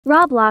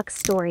Roblox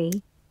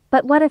story.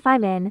 But what if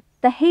I'm in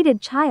The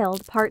Hated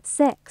Child Part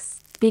 6?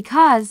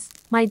 Because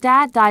my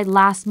dad died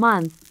last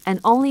month and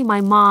only my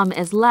mom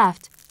is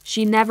left.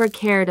 She never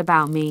cared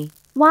about me.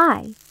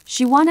 Why?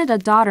 She wanted a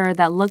daughter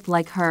that looked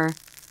like her.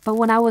 But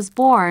when I was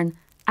born,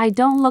 I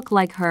don't look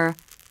like her.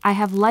 I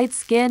have light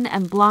skin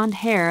and blonde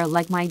hair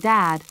like my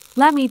dad.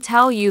 Let me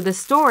tell you the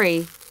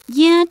story.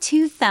 Year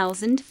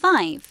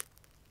 2005.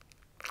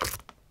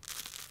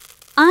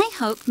 I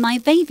hope my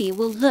baby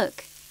will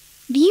look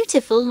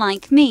beautiful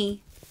like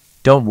me.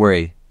 Don't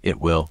worry, it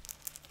will.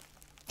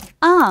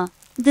 Ah,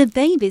 the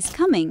baby's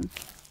coming.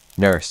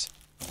 Nurse.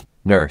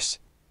 Nurse.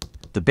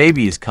 The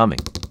baby is coming.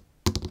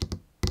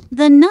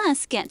 The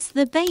nurse gets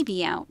the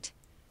baby out.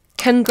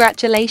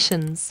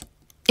 Congratulations.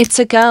 It's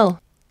a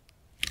girl.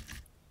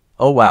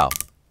 Oh wow.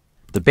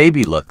 The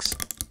baby looks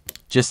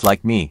just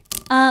like me.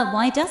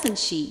 Why doesn't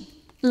she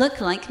look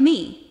like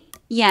me?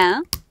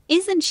 Yeah,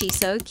 isn't she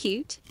so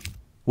cute?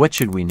 What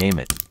should we name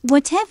it?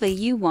 Whatever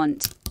you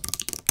want.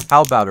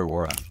 How about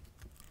Aurora?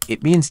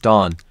 It means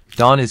dawn.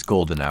 Dawn is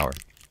golden hour.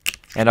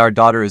 And our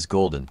daughter is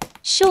golden.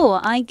 Sure,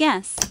 I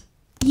guess.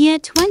 Year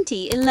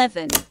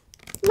 2011.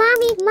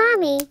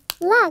 Mommy,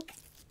 look.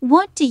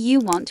 What do you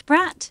want,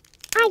 brat?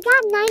 I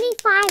got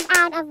 95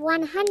 out of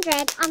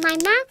 100 on my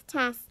math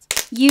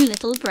test. You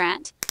little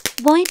brat.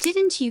 Why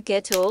didn't you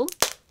get all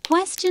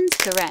questions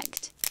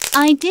correct?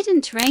 I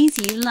didn't raise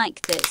you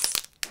like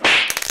this.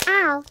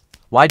 Ow.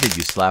 Why did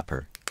you slap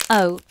her?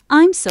 Oh,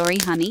 I'm sorry,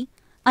 honey.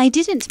 I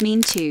didn't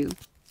mean to.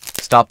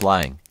 Stop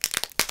lying.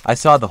 I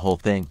saw the whole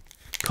thing.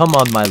 Come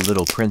on, my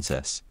little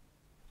princess.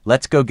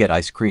 Let's go get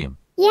ice cream.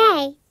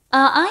 Yay.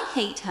 I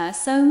hate her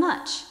so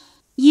much.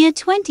 Year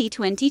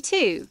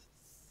 2022.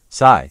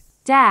 Sigh.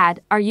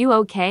 Dad, are you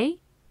okay?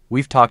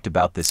 We've talked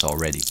about this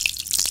already.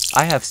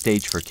 I have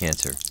stage 4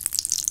 cancer.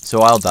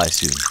 So I'll die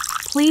soon.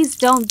 Please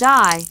don't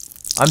die.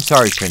 I'm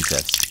sorry,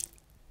 princess.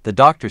 The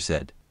doctor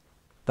said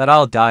that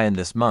I'll die in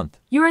this month.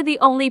 You're the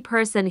only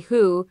person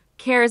who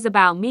cares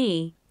about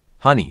me.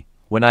 Honey,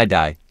 when I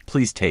die,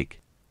 please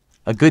take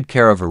a good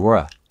care of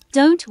Aurora.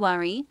 Don't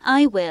worry,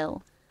 I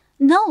will.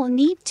 No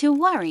need to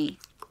worry.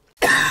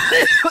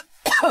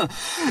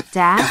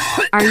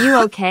 Dad, are you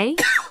okay?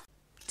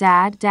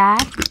 Dad?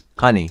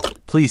 Honey,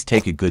 please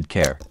take a good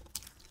care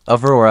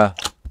of Aurora.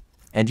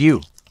 And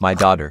you, my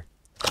daughter.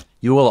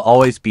 You will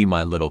always be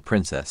my little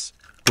princess.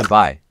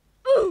 Goodbye.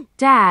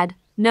 Dad,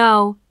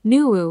 no,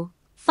 Nuu.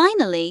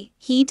 Finally,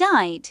 he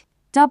died.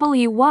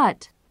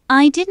 What?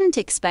 I didn't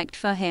expect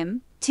for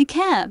him to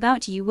care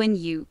about you when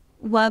you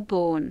were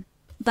born.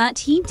 But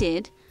he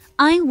did.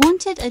 I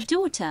wanted a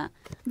daughter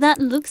that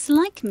looks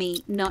like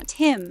me, not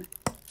him.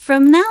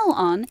 From now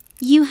on,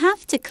 you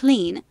have to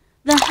clean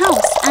the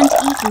house and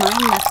eat my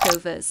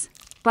leftovers.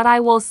 But I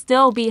will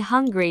still be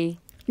hungry.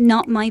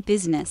 Not my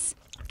business.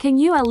 Can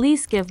you at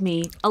least give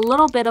me a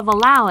little bit of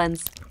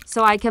allowance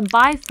so I can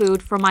buy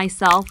food for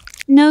myself?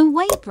 No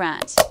way,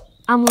 brat.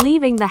 I'm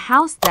leaving the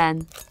house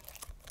then.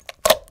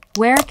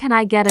 Where can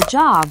I get a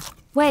job?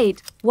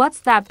 Wait, what's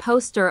that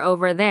poster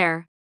over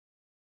there?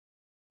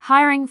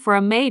 Hiring for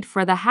a maid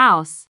for the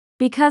house.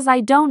 Because I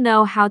don't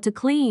know how to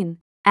clean.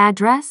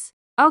 Address?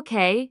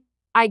 Okay,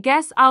 I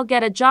guess I'll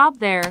get a job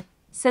there,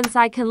 since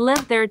I can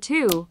live there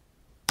too.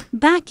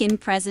 Back in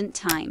present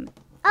time.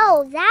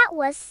 Oh, that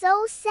was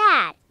so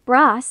sad.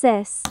 Brah,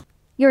 sis.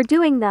 You're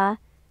doing the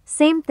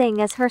same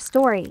thing as her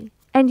story.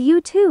 And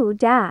you too,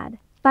 Dad.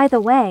 By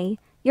the way,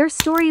 your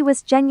story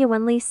was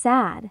genuinely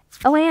sad.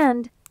 Oh,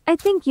 and I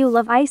think you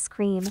love ice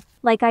cream,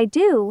 like I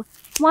do.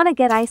 Wanna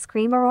get ice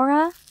cream,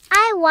 Aurora?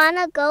 I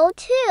wanna go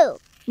too.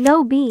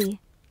 No, B.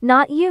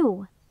 Not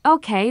you.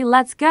 Okay,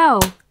 let's go.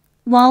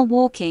 While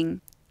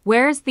walking.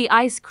 Where's the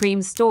ice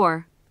cream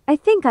store? I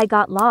think I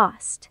got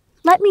lost.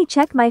 Let me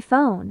check my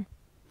phone.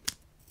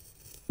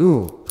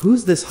 Ooh,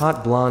 who's this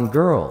hot blonde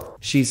girl?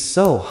 She's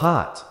so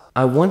hot.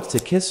 I want to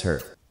kiss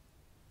her.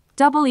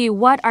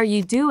 What are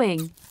you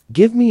doing?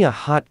 Give me a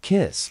hot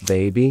kiss,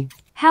 baby.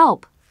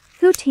 Help.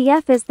 Who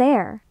TF is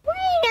there?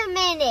 Wait a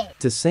minute.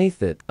 To say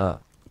that,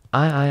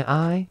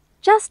 I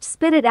Just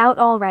spit it out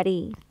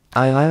already.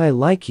 I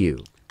like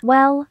you.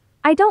 Well,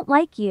 I don't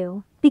like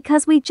you,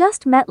 because we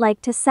just met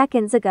like 2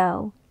 seconds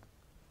ago.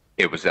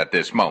 It was at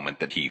this moment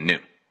that he knew.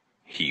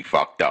 He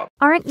fucked up.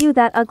 Aren't you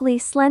that ugly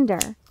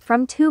Slender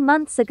from 2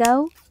 months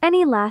ago?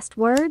 Any last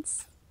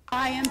words?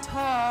 I am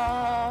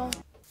tall.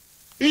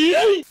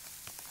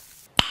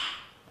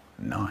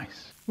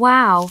 Nice.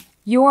 Wow,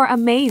 you're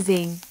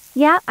amazing.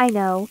 Yeah, I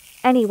know.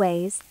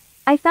 Anyways,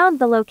 I found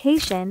the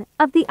location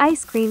of the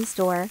ice cream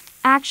store.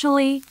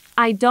 Actually,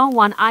 I don't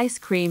want ice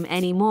cream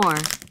anymore.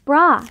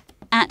 Brah.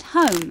 At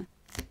home.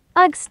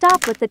 Ugh,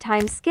 stop with the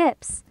time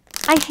skips.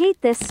 I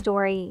hate this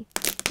story.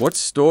 What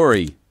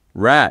story?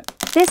 Rat.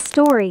 This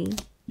story.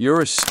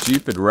 You're a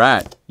stupid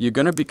rat. You're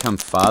gonna become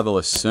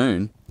fatherless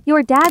soon.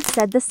 Your dad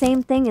said the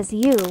same thing as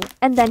you,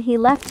 and then he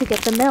left to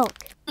get the milk.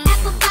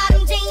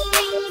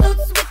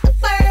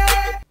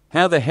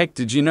 How the heck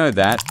did you know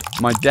that?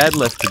 My dad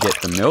left to get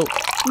the milk.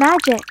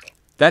 Magic.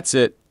 That's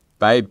it.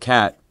 Babe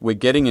Cat,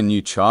 we're getting a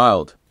new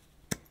child.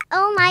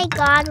 Oh my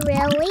god,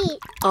 really?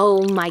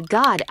 Oh my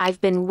god,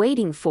 I've been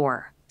waiting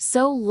for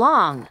so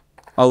long.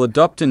 I'll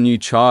adopt a new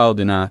child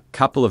in a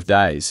couple of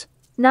days.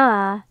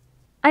 Nah.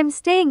 I'm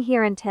staying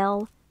here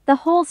until the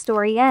whole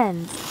story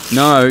ends.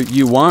 No,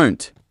 you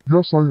won't.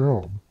 Yes, I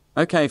am.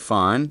 Okay,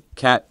 fine.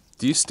 Cat,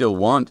 do you still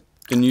want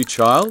the new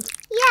child?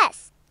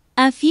 Yes.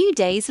 A few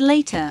days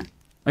later.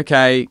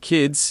 Okay,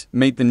 kids,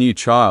 meet the new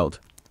child.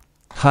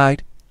 Hi.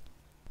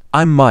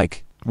 I'm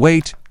Mike.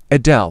 Wait,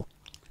 Adele.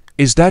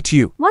 Is that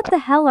you? What the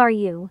hell are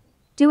you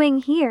doing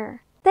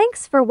here?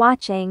 Thanks for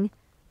watching.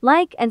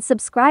 Like and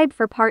subscribe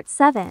for part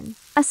 7.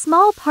 A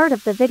small part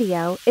of the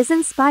video is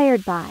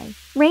inspired by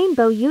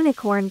Rainbow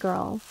Unicorn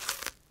Girl.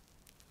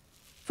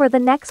 For the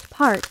next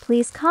part,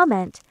 please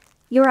comment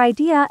your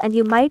idea and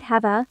you might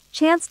have a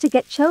chance to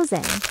get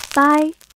chosen. Bye.